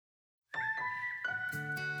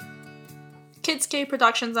Kidscape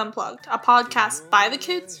Productions Unplugged, a podcast by the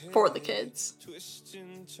kids for the kids.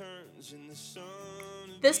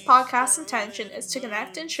 This podcast's intention is to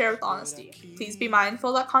connect and share with honesty. Please be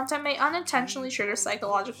mindful that content may unintentionally trigger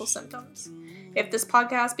psychological symptoms. If this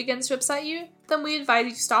podcast begins to upset you, then we advise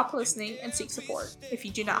you to stop listening and seek support. If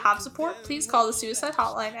you do not have support, please call the suicide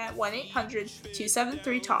hotline at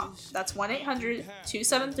 1-800-273-TALK. That's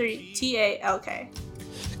 1-800-273-TALK.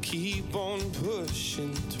 Keep on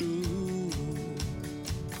pushing through,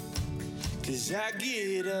 'cause I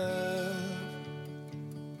get up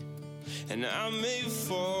and I may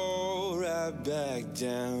fall right back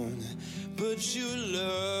down, but your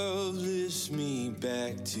love lifts me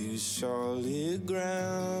back to solid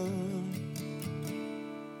ground.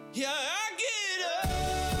 Yeah, I get up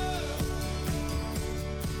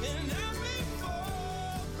and I may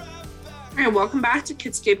fall right back. Alright, welcome back to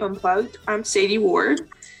Kidscape Unplugged. I'm Sadie Ward,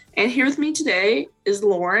 and here with me today is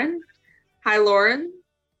Lauren. Hi, Lauren.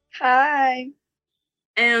 Hi.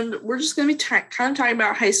 And we're just going to be kind of talking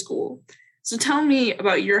about high school. So tell me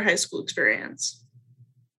about your high school experience.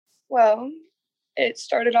 Well, it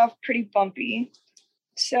started off pretty bumpy.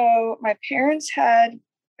 So my parents had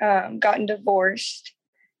gotten divorced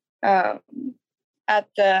at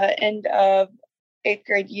the end of 8th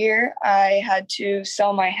grade year. I had to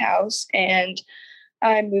sell my house and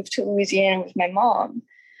I moved to Louisiana with my mom.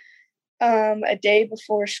 A day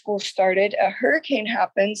before school started, a hurricane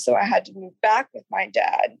happened, so I had to move back with my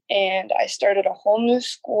dad, and I started a whole new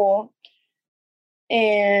school,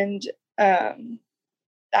 and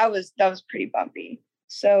that was pretty bumpy.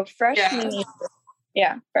 So freshman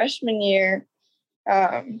year,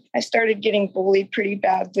 I started getting bullied pretty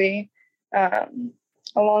badly,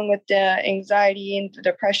 along with the anxiety and the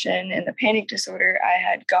depression and the panic disorder. I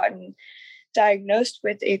had gotten diagnosed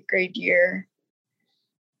with 8th grade year.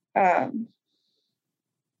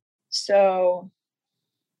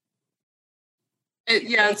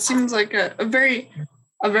 It seems like a very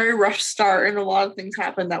rough start, and a lot of things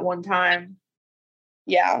happened at one time.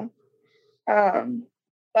 Yeah.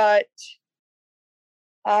 But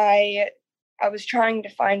I was trying to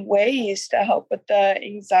find ways to help with the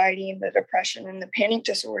anxiety and the depression and the panic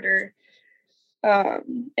disorder,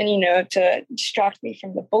 and, to distract me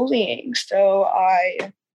from the bullying. So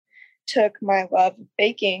I took my love of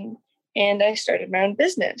baking and I started my own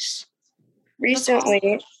business.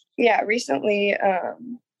 Recently, a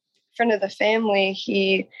friend of the family,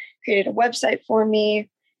 he created a website for me,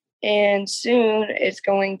 and soon it's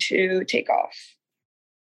going to take off.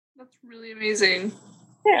 That's really amazing.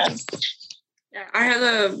 Yeah. Yeah, I had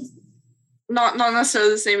a not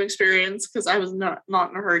necessarily the same experience because I was not in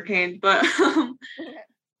a hurricane, but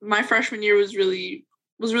my freshman year was really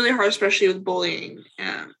hard, especially with bullying.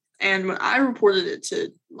 And when I reported it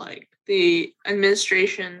to the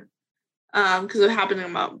administration, because it happened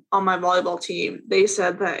on my volleyball team, they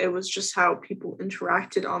said that it was just how people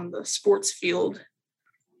interacted on the sports field,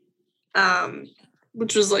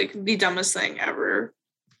 which was the dumbest thing ever.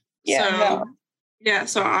 Yeah.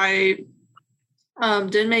 So I I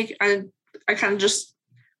kind of just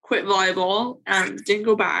quit volleyball and didn't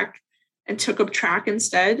go back and took up track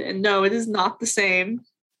instead. And no, it is not the same.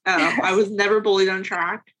 I was never bullied on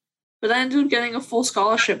track. But I ended up getting a full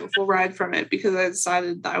scholarship, a full ride from it, because I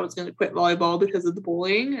decided that I was going to quit volleyball because of the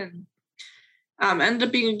bullying, and ended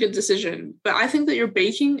up being a good decision. But I think that your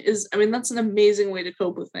baking that's an amazing way to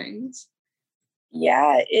cope with things.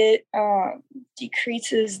 Yeah, it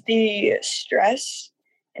decreases the stress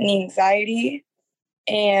and the anxiety,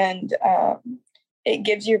 and it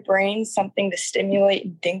gives your brain something to stimulate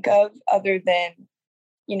and think of other than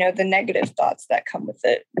the negative thoughts that come with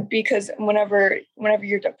it. Because whenever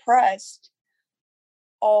you're depressed,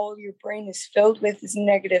 all your brain is filled with is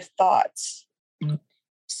negative thoughts. Mm-hmm.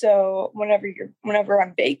 So whenever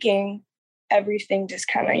I'm baking, everything just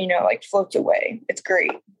kind of floats away. It's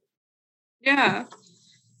great. Yeah.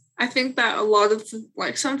 I think that a lot of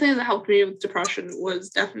something that helped me with depression was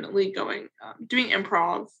definitely doing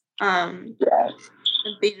improv. And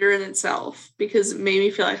theater in itself, because it made me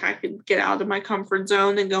feel like I could get out of my comfort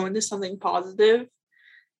zone and go into something positive.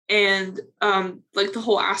 And the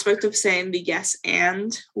whole aspect of saying the yes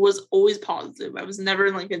and was always positive. I was never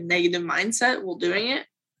in a negative mindset while doing it.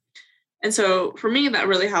 And so for me, that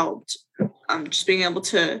really helped. Just being able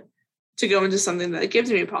to go into something that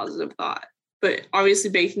gives me a positive thought. But obviously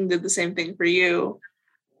baking did the same thing for you.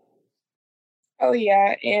 Oh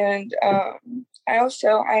yeah, and I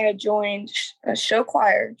had joined a show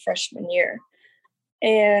choir freshman year,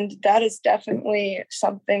 and that is definitely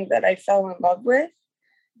something that I fell in love with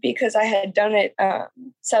because I had done it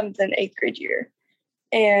 7th and 8th grade year.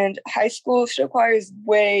 And high school show choir is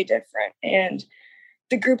way different. And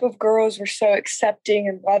the group of girls were so accepting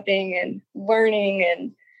and loving and learning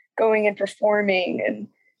and going and performing, and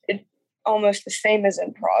it almost the same as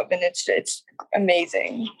improv, and it's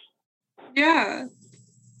amazing. Yeah.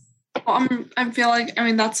 Well, I feel like,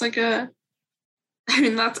 that's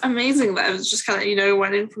that's amazing that it was just kind of,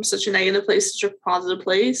 went in from such a negative place to such a positive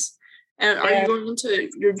place. And are you going into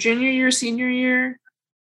your junior year, senior year?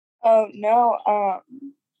 Oh, no.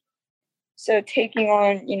 So taking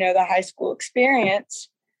on, the high school experience,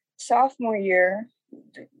 sophomore year,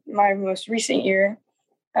 my most recent year,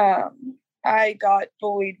 I got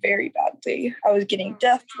bullied very badly. I was getting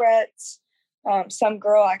death threats. Some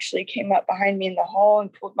girl actually came up behind me in the hall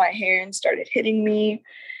and pulled my hair and started hitting me.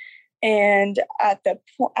 And at that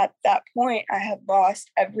point, I had lost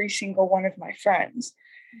every single one of my friends.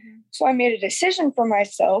 Mm-hmm. So I made a decision for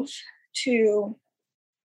myself to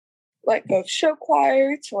let go of show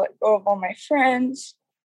choir, to let go of all my friends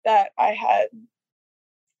that I had,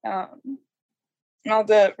 and all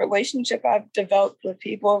the relationship I've developed with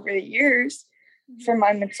people over the years for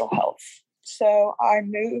my mental health. So I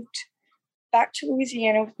moved back to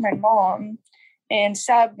Louisiana with my mom, and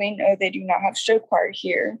sadly, no, they do not have show choir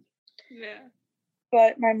here. Yeah.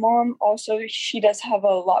 But my mom also, she does have a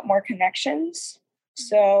lot more connections.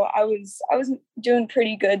 So I was doing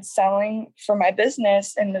pretty good selling for my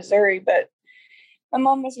business in Missouri, but my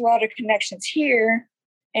mom has a lot of connections here,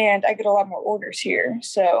 and I get a lot more orders here.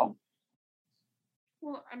 So,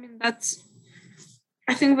 well, I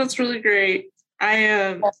think that's really great.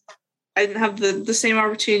 I didn't have the same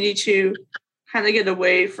opportunity to kind of get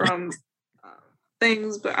away from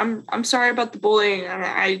things, but I'm sorry about the bullying.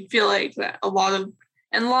 I feel like that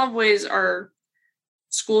in a lot of ways, our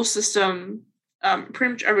school system,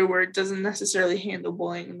 pretty much everywhere, doesn't necessarily handle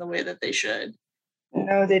bullying in the way that they should.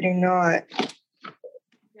 No, they do not.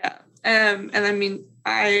 Yeah. And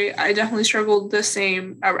I definitely struggled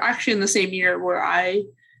actually in the same year where I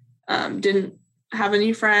didn't have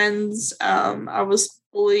any friends. I was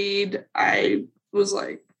bullied. I was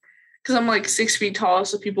like, because I'm like 6 feet tall,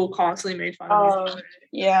 so people constantly made fun of me.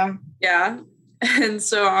 Yeah. Yeah. And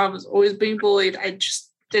so I was always being bullied. I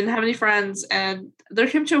just didn't have any friends. And there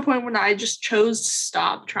came to a point when I just chose to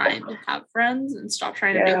stop trying to have friends and stop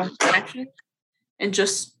trying to make connections and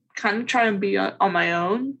just kind of try and be on my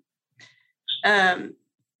own. And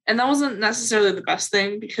that wasn't necessarily the best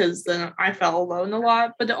thing, because then I felt alone a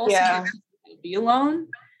lot, but it also made me be alone.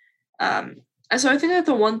 And so I think that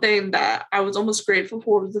the one thing that I was almost grateful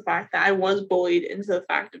for was the fact that I was bullied into the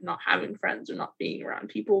fact of not having friends or not being around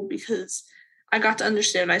people, because I got to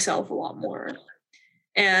understand myself a lot more.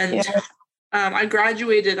 And I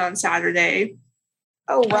graduated on Saturday.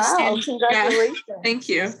 Oh, wow. Congratulations. Yeah, thank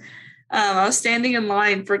you. I was standing in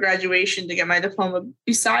line for graduation to get my diploma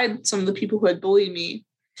beside some of the people who had bullied me,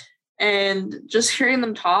 and just hearing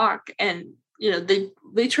them talk, and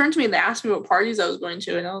they turned to me and they asked me what parties I was going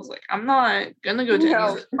to, and I was like, I'm not gonna go to any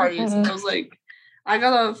of those parties. And I was like, I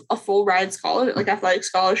got a full ride scholarship, like athletic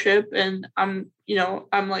scholarship, and I'm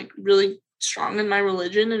like really strong in my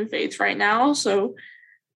religion and faith right now, so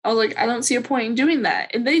I was like, I don't see a point in doing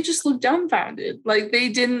that. And they just looked dumbfounded, like they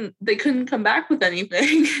couldn't come back with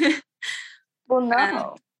anything. Well,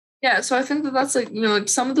 no. Yeah, so I think that's like, like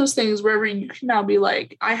some of those things wherever you can now be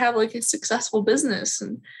like, I have like a successful business,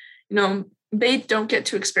 and they don't get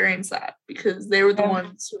to experience that because they were the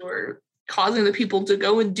ones who were causing the people to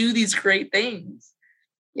go and do these great things.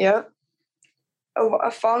 Yep.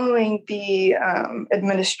 Following the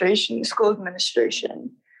school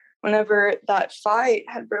administration, whenever that fight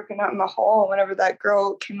had broken out in the hall, whenever that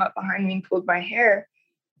girl came up behind me and pulled my hair,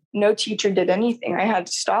 no teacher did anything. I had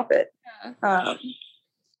to stop it. Yeah.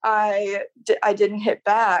 I didn't hit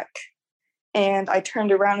back, and I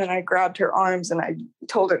turned around and I grabbed her arms and I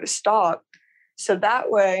told her to stop. So that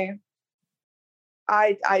way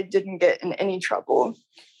I didn't get in any trouble.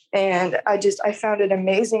 And I found it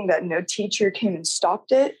amazing that no teacher came and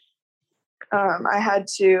stopped it. I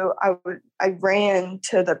ran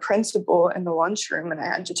to the principal in the lunchroom and I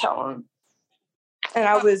had to tell him. And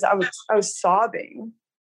I was sobbing.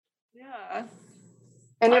 Yeah.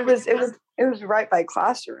 And it was right by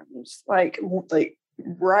classrooms, like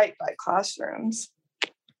right by classrooms.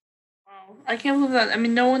 Wow. I can't believe that.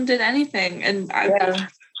 No one did anything. And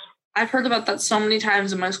I've heard about that so many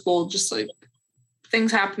times in my school, just like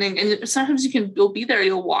things happening. And sometimes you'll be there,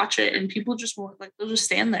 you'll watch it, and people just won't, like, they'll just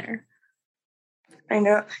stand there. I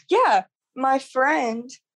know. Yeah. My friend,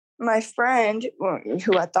 who I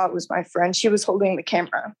thought was my friend, she was holding the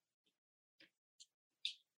camera.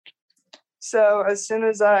 So as soon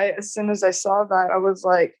as I saw that, I was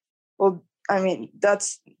like, well, I mean,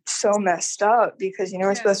 that's so messed up because,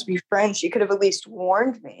 we're supposed to be friends. She could have at least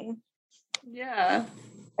warned me. Yeah.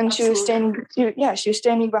 And absolutely. she was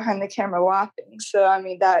standing behind the camera laughing. So, I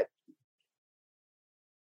mean, that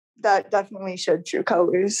definitely showed true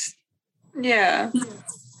colors. Yeah.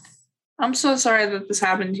 I'm so sorry that this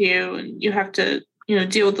happened to you and you have to,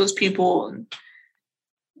 deal with those people. And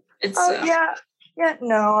it's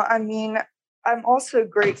no, I mean, I'm also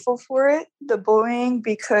grateful for it, the bullying,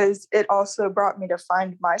 because it also brought me to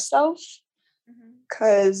find myself.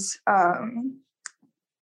 Because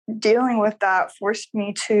dealing with that forced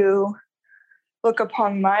me to look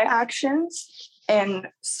upon my actions and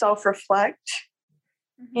self-reflect,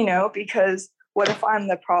 because what if I'm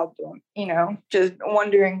the problem, just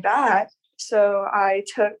wondering that. So I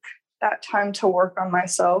took that time to work on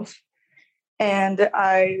myself, and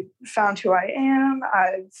I found who I am.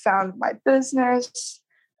 I found my business.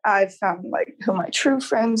 I found who my true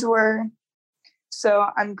friends were. So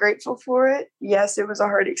I'm grateful for it. Yes, it was a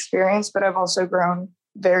hard experience, but I've also grown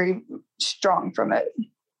very strong from it.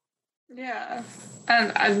 Yeah.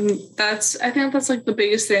 And I think that's the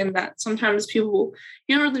biggest thing that sometimes people,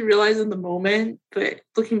 you don't really realize in the moment, but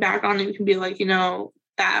looking back on it, you can be like,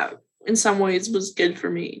 that in some ways was good for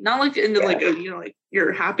me. Not like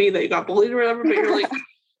you're happy that you got bullied or whatever, but you're like,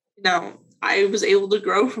 I was able to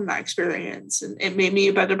grow from that experience and it made me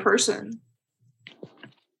a better person.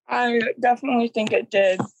 I definitely think it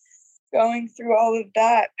did. Going through all of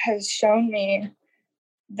that has shown me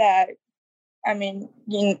that, I mean,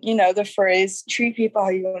 the phrase, treat people how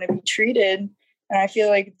you want to be treated. And I feel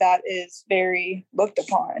like that is very looked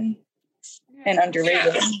upon and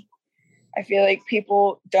underrated. Yeah. I feel like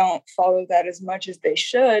people don't follow that as much as they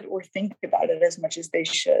should or think about it as much as they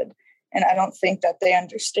should. And I don't think that they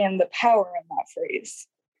understand the power in that phrase.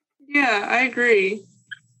 Yeah, I agree.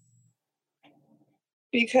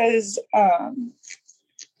 Because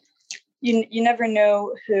you never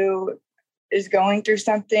know who is going through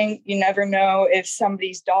something. You never know if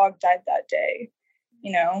somebody's dog died that day.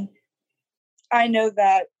 I know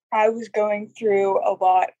that I was going through a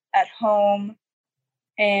lot at home,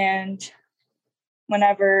 and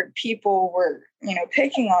whenever people were,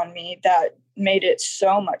 picking on me, that made it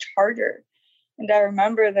so much harder. And I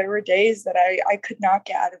remember there were days that I could not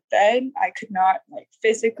get out of bed. I could not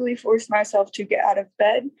physically force myself to get out of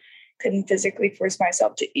bed. Couldn't physically force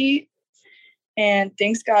myself to eat. And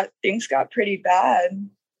things got pretty bad.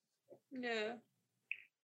 Yeah.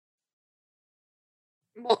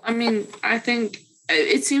 Well, I mean, I think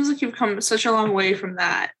it seems like you've come such a long way from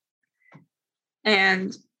that.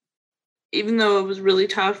 And even though it was really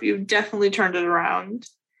tough, you definitely turned it around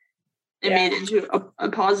and made it into a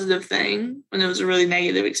positive thing when it was a really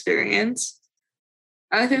negative experience.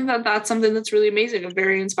 I think that that's something that's really amazing and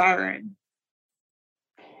very inspiring.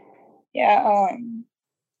 Yeah.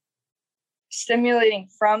 Stimulating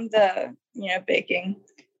from the, baking,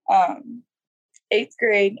 8th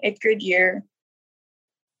grade year.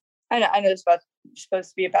 I know it's supposed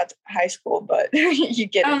to be about high school, but you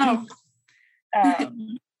get it. I don't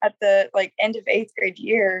know. At the end of 8th grade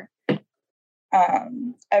year,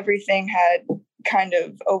 everything had kind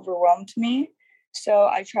of overwhelmed me. So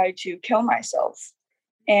I tried to kill myself,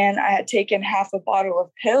 and I had taken half a bottle of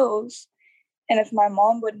pills. And if my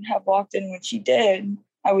mom wouldn't have walked in when she did,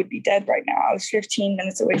 I would be dead right now. I was 15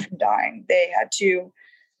 minutes away from dying. They had to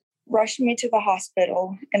rush me to the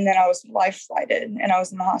hospital, and then I was life flighted, and I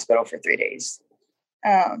was in the hospital for 3 days.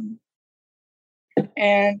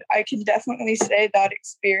 And I can definitely say that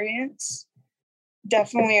experience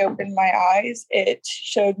definitely opened my eyes. It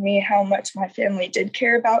showed me how much my family did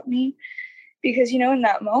care about me, because, in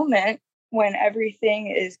that moment when everything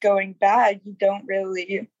is going bad, you don't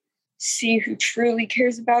really see who truly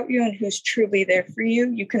cares about you and who's truly there for you.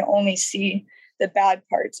 You can only see the bad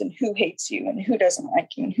parts and who hates you and who doesn't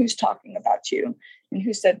like you and who's talking about you and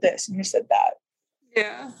who said this and who said that.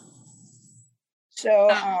 Yeah. So,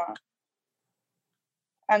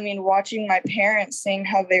 I mean, watching my parents, seeing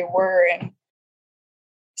how they were and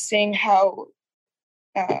seeing how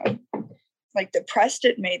depressed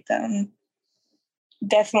it made them,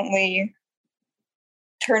 definitely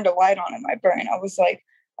turned a light on in my brain. I was like,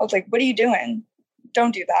 what are you doing?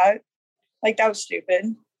 Don't do that. That was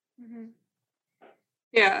stupid. Mm-hmm.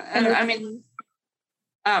 Yeah. And I mean,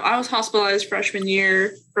 I was hospitalized freshman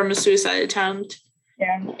year from a suicide attempt.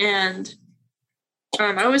 Yeah. And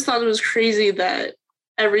I always thought it was crazy that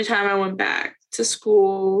every time I went back to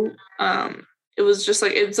school, it was just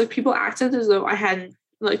it's like people acted as though I hadn't,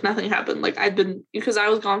 nothing happened. Because I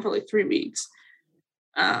was gone for 3 weeks.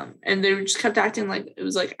 And they just kept acting like it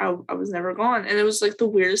was I was never gone. And it was the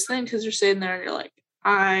weirdest thing, because you're sitting there and you're like,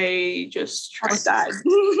 I just tried. Almost died.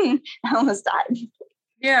 I almost died.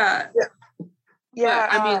 Yeah. Yeah.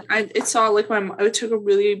 But, I mean, it saw like it took a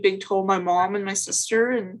really big toll on my mom and my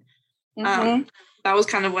sister, and that was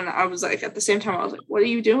kind of when I was like, at the same time, I was like, what are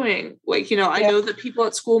you doing? Like, you know, I know that people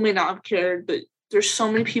at school may not have cared, but there's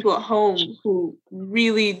so many people at home who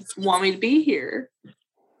really want me to be here.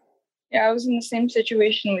 Yeah, I was in the same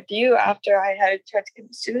situation with you after I had tried to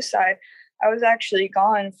commit suicide. I was actually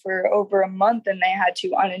gone for over a month and they had to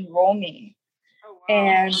unenroll me. Oh,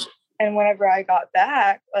 wow. And whenever I got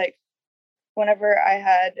back, like whenever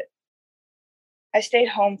I stayed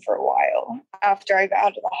home for a while after I got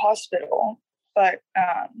out of the hospital, but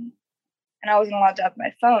and I wasn't allowed to have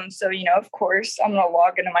my phone. So, you know, of course, I'm going to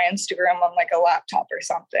log into my Instagram on like a laptop or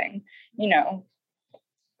something, you know,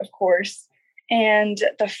 of course. And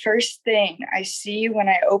the first thing I see when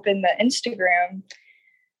I open the Instagram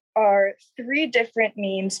are 3 different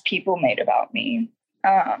memes people made about me.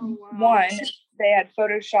 Wow. One, they had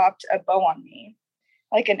photoshopped a bow on me,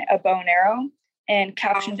 like a bow and arrow, and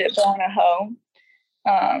captioned it "bow and a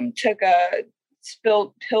hoe." Took a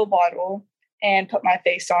spilled pill bottle and put my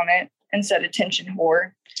face on it and said "attention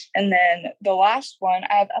whore." And then the last one,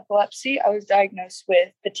 I have epilepsy. I was diagnosed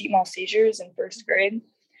with petit mal seizures in 1st grade.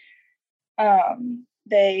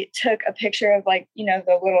 They took a picture of, like, you know,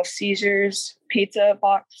 the little Caesars pizza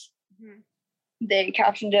box. They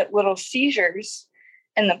captioned it "little seizures"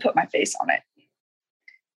 and then put my face on it.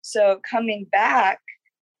 So coming back,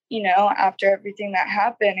 you know, after everything that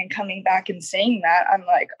happened and coming back and saying that, I'm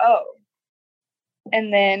like, oh.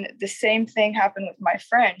 And then the same thing happened with my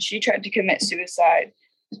friend. She tried to commit suicide.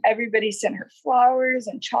 Everybody sent her flowers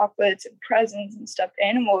and chocolates and presents and stuffed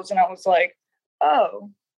animals. And I was like,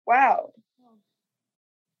 oh, wow.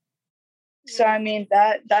 So, I mean,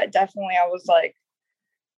 that definitely, I was like,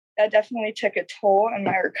 that definitely took a toll on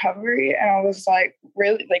my recovery. And I was like,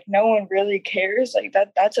 really, like, no one really cares. Like,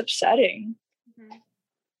 that's upsetting.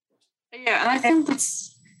 Yeah, and I think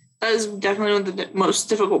that is definitely one of the most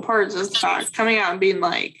difficult parts, is that coming out and being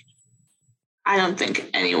like, I don't think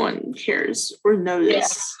anyone cares or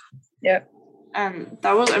notice. Yeah. And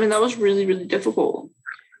that was really, really difficult.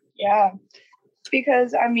 Yeah.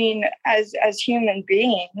 Because, I mean, as human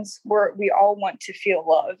beings, we all want to feel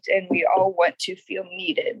loved and we all want to feel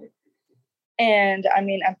needed. And I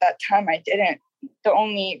mean, at that time, I didn't. The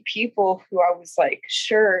only people who I was like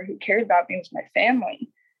sure who cared about me was my family.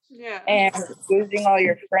 Yeah. And losing all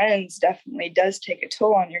your friends definitely does take a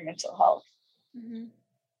toll on your mental health.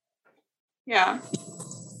 Yeah.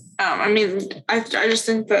 I mean, I just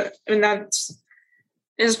think that, I mean,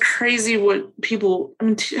 is crazy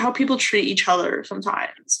how people treat each other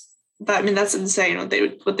sometimes. That's insane what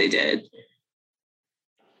they did.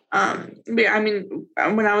 But yeah, I mean,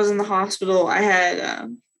 when I was in the hospital, I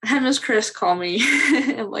had Miss Chris call me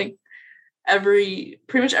like pretty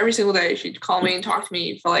much every single day. She'd call me and talk to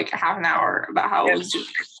me for like a half an hour about how I was doing.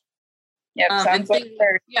 Yep, sounds like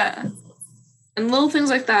her. Yeah. And little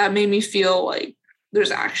things like that made me feel like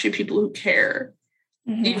there's actually people who care.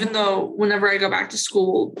 Even though whenever I go back to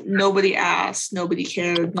school, nobody asked, nobody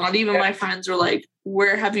cared. Not even my friends were like,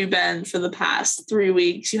 where have you been for the past 3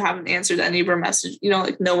 weeks? You haven't answered any of our messages. You know,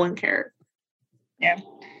 like, no one cared. Yeah.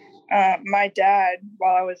 My dad,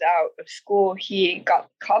 while I was out of school, he got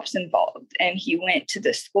cops involved and he went to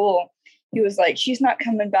the school. He was like, she's not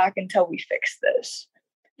coming back until we fix this.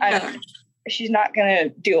 Yeah. She's not going to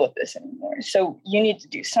deal with this anymore. So you need to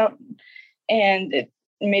do something. And it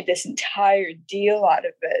made this entire deal out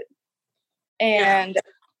of it. And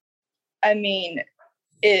I mean,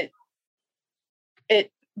 it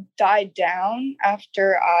died down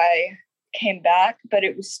after I came back, but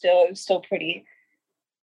it was still pretty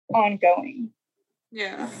ongoing.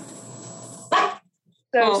 Yeah.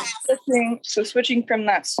 So switching from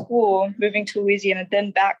that school, moving to Louisiana,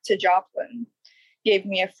 then back to Joplin, gave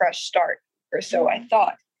me a fresh start, or so I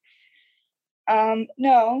thought.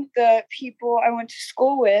 No, the people I went to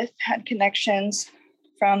school with had connections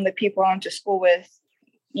from the people I went to school with,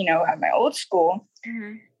 you know, at my old school.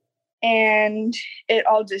 And it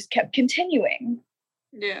all just kept continuing.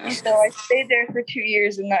 Yeah. So I stayed there for 2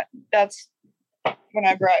 years, and that's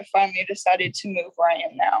whenever I finally decided to move where I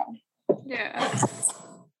am now. Yeah.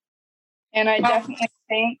 And I definitely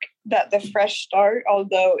think that the fresh start,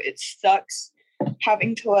 although it sucks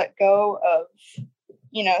having to let go of,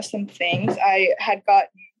 you know, some things, I had gotten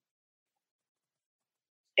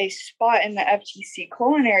a spot in the FTC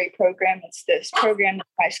culinary program. It's this program that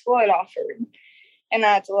my school had offered. And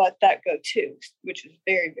I had to let that go too, which was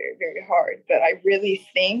very, very, very hard. But I really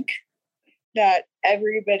think that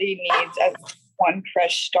everybody needs one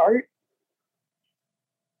fresh start.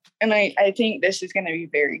 And I think this is going to be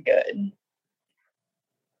very good.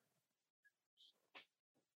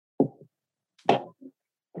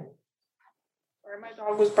 Sorry, my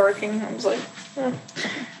dog was barking. I was like, oh.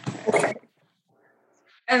 Okay.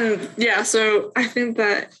 And yeah, so I think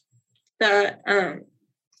that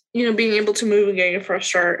being able to move and getting a fresh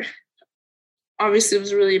start obviously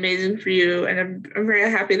was really amazing for you, and I'm very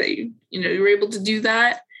happy that you were able to do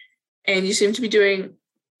that, and you seem to be doing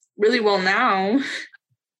really well now.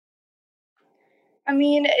 I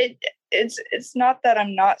mean, it's not that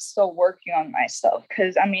I'm not still working on myself,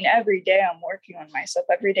 because I mean, every day I'm working on myself.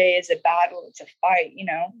 Every day is a battle, it's a fight,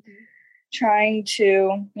 trying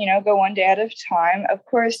to, go one day at a time. Of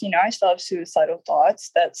course, I still have suicidal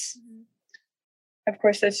thoughts. Of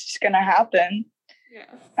course, that's just going to happen.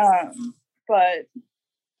 Yeah. But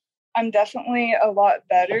I'm definitely a lot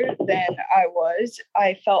better than I was.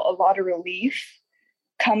 I felt a lot of relief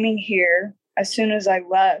coming here. As soon as I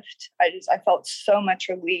left, I felt so much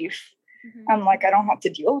relief. I'm like, I don't have to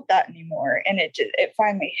deal with that anymore. And it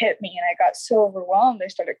finally hit me, and I got so overwhelmed. I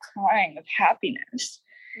started crying of happiness.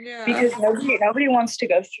 Yeah. Because nobody wants to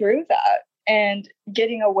go through that, and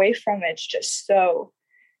getting away from it's just so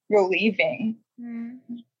relieving.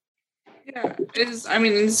 Yeah,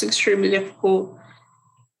 it's extremely difficult.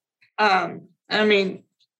 I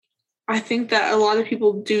think that a lot of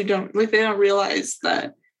people don't realize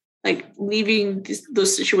that leaving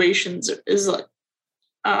those situations is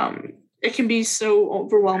it can be so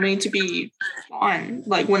overwhelming to be on.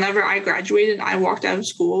 Whenever I graduated and I walked out of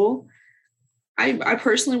school, I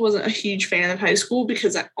personally wasn't a huge fan of high school,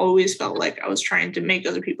 because I always felt like I was trying to make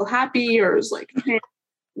other people happy, or I was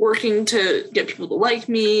working to get people to like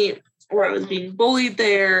me, or I was being bullied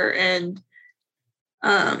there. And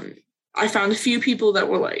I found a few people that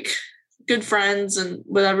were good friends and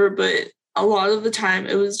whatever, but a lot of the time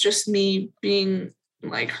it was just me being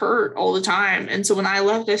hurt all the time. And so when I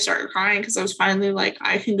left, I started crying, because I was finally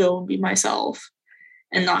I can go and be myself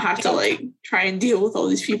and not have to try and deal with all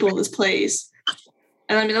these people in this place.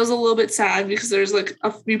 And that was a little bit sad, because there's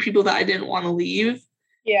a few people that I didn't want to leave.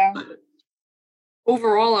 Yeah. But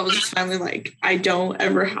overall, I was just finally I don't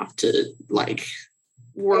ever have to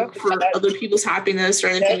work for other people's happiness or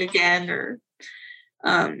anything again, or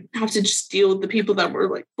have to just deal with the people that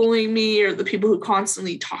were bullying me, or the people who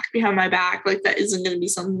constantly talk behind my back. That isn't going to be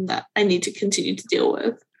something that I need to continue to deal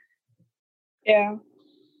with. Yeah.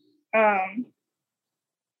 I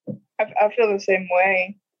feel the same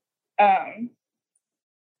way.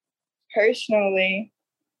 Personally,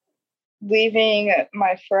 leaving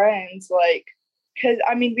my friends, because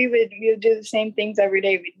we would do the same things every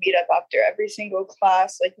day. We'd meet up after every single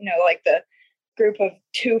class, the group of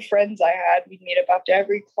 2 friends I had, we'd meet up after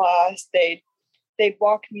every class. They'd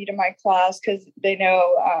walk me to my class, because they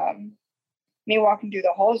know me walking through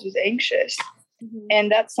the halls was anxious.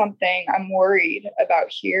 And that's something I'm worried about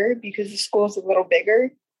here, because the school's a little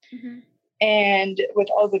bigger. And with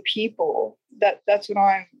all the people, that's what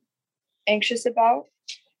I'm anxious about,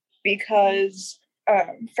 because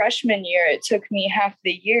freshman year, it took me half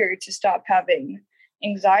the year to stop having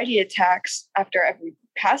anxiety attacks after every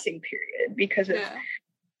passing period, because of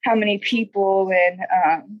how many people and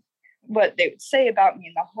what they would say about me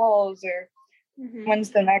in the halls, or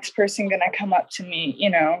when's the next person going to come up to me,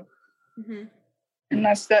 And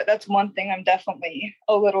that's one thing I'm definitely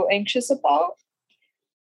a little anxious about.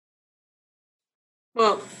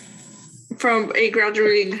 Well, from a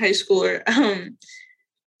graduating high schooler,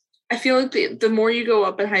 I feel like the more you go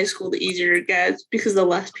up in high school, the easier it gets, because the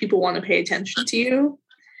less people want to pay attention to you.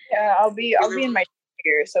 Yeah, I'll be in my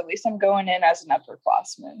year, so at least I'm going in as an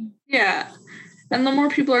upperclassman. Yeah, and the more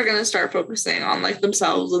people are going to start focusing on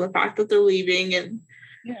themselves and the fact that they're leaving, and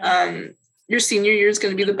your senior year is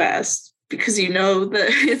going to be the best, because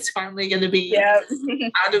that it's finally going to be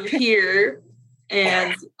out of here.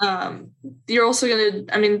 And you're also going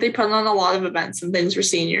to, they put on a lot of events and things for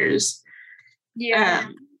seniors. Yeah.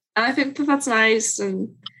 And I think that's nice.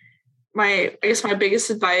 And my biggest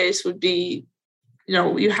advice would be,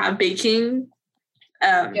 you have baking.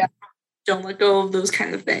 Don't let go of those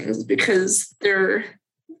kind of things, because they're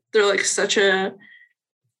such a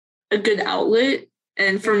good outlet.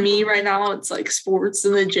 And for me right now, it's sports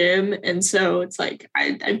in the gym. And so it's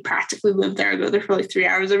I practically live there. I go there for 3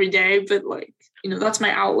 hours every day, but that's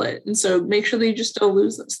my outlet. And so make sure that you just don't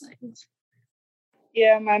lose those things.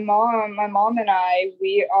 Yeah, my mom and I,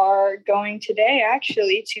 we are going today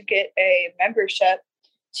actually to get a membership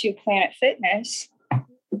to Planet Fitness.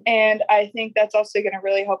 And I think that's also going to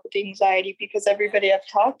really help with the anxiety, because everybody I've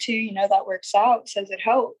talked to, that works out, says it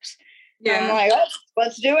helps. Yeah. I'm like,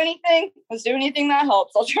 let's do anything. Let's do anything that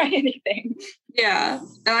helps. I'll try anything. Yeah.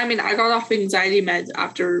 And I mean, I got off anxiety meds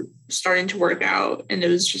after starting to work out, and it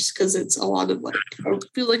was just because it's a lot of like, I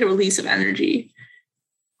feel like a release of energy.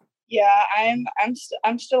 Yeah,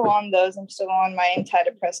 I'm still on those. I'm still on my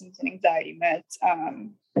antidepressants and anxiety meds.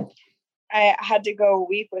 I had to go a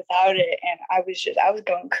week without it, and I was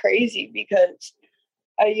going crazy because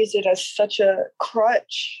I use it as such a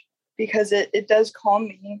crutch because it does calm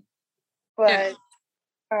me. But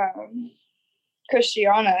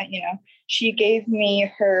Christiana, she gave me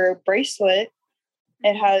her bracelet.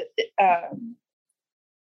 It had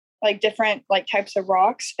like different like types of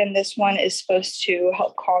rocks, and this one is supposed to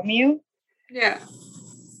help calm you. Yeah.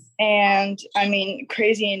 And I mean,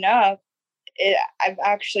 crazy enough, I've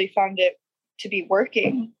actually found it to be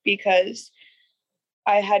working because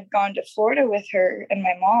I had gone to Florida with her and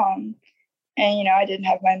my mom, and I didn't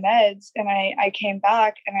have my meds, and I came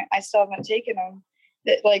back and I still haven't taken them.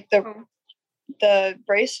 That like the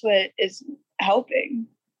bracelet is helping.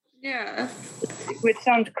 Yeah. Which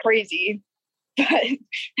sounds crazy, but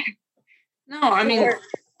no, I mean,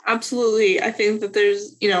 absolutely. I think that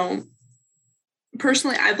there's,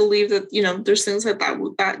 personally, I believe that, there's things like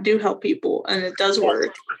that do help people, and it does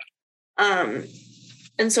work. And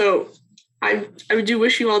so I do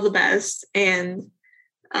wish you all the best. And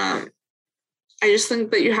I just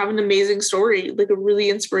think that you have an amazing story, like a really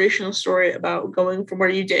inspirational story about going from where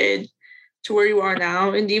you did to where you are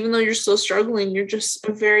now. And even though you're still struggling, you're just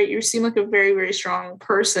you seem like a very, very strong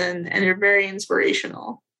person, and you're very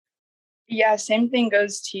inspirational. Yeah, same thing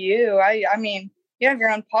goes to you. I mean, you have your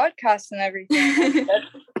own podcast and everything.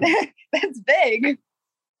 That's big.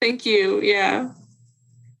 Thank you. Yeah.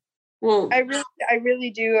 Well, I really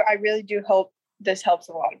do hope this helps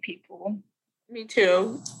a lot of people. Me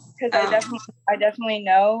too. Because I definitely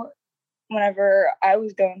know whenever I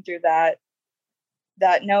was going through that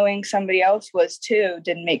knowing somebody else was too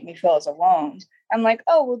didn't make me feel as alone. I'm like,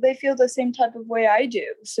 oh, well, they feel the same type of way I do,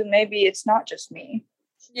 so maybe it's not just me.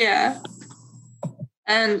 Yeah.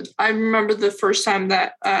 And I remember the first time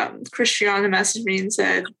that Christiana messaged me and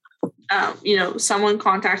said, someone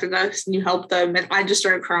contacted us and you helped them, and I just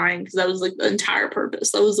started crying because that was like the entire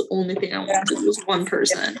purpose. That was the only thing I wanted was one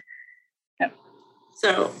person. Yep.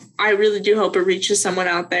 So I really do hope it reaches someone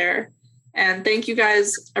out there. And thank you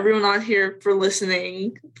guys, everyone on here, for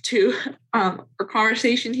listening to our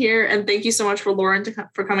conversation here. And thank you so much for Lauren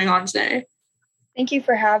for coming on today. Thank you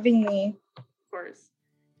for having me. Of course.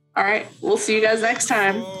 All right. We'll see you guys next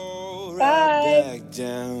time. Bye.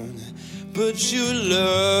 But your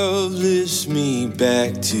love lifts me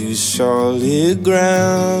back to solid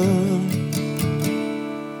ground.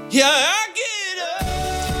 Yeah, I get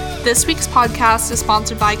up. This week's podcast is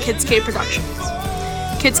sponsored by Kidscape Productions.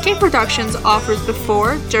 Kidscape Productions offers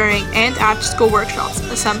before, during, and after-school workshops,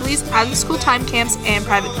 assemblies, out-of-school time camps, and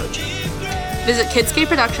private coaching. Visit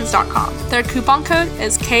kidscapeproductions.com. Their coupon code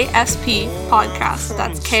is KSP Podcast.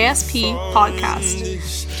 That's KSP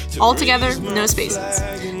Podcast. All together, no spaces.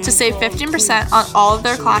 To save 15% on all of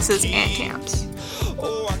their classes and camps.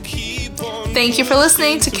 Thank you for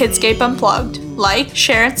listening to Kidscape Unplugged. Like,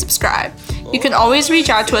 share, and subscribe. You can always reach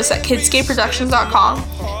out to us at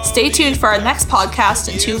kidscapeproductions.com. Stay tuned for our next podcast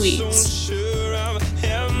in 2 weeks.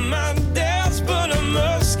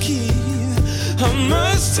 I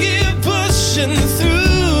must keep pushing through.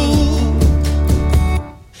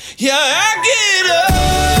 Yeah.